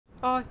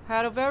I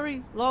had a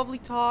very lovely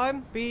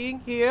time being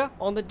here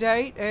on the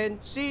date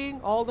and seeing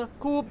all the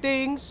cool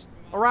things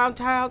around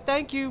town.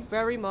 Thank you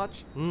very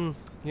much.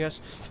 Yes,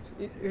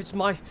 it's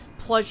my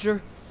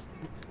pleasure.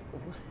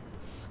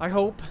 I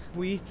hope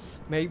we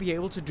may be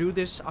able to do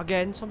this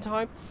again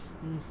sometime.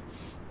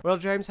 Well,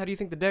 James, how do you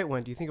think the date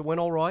went? Do you think it went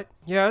all right?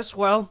 Yes,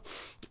 well,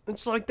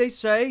 it's like they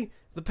say,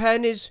 the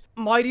pen is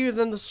mightier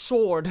than the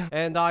sword,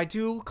 and I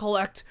do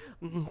collect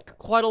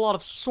quite a lot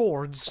of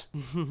swords.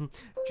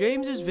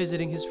 James is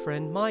visiting his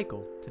friend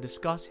Michael to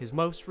discuss his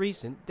most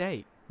recent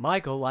date.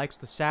 Michael likes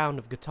the sound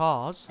of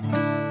guitars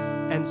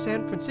and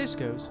San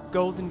Francisco's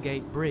Golden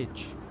Gate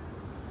Bridge.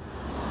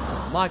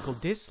 Michael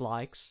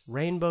dislikes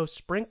rainbow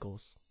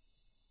sprinkles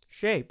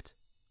shaped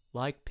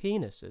like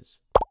penises.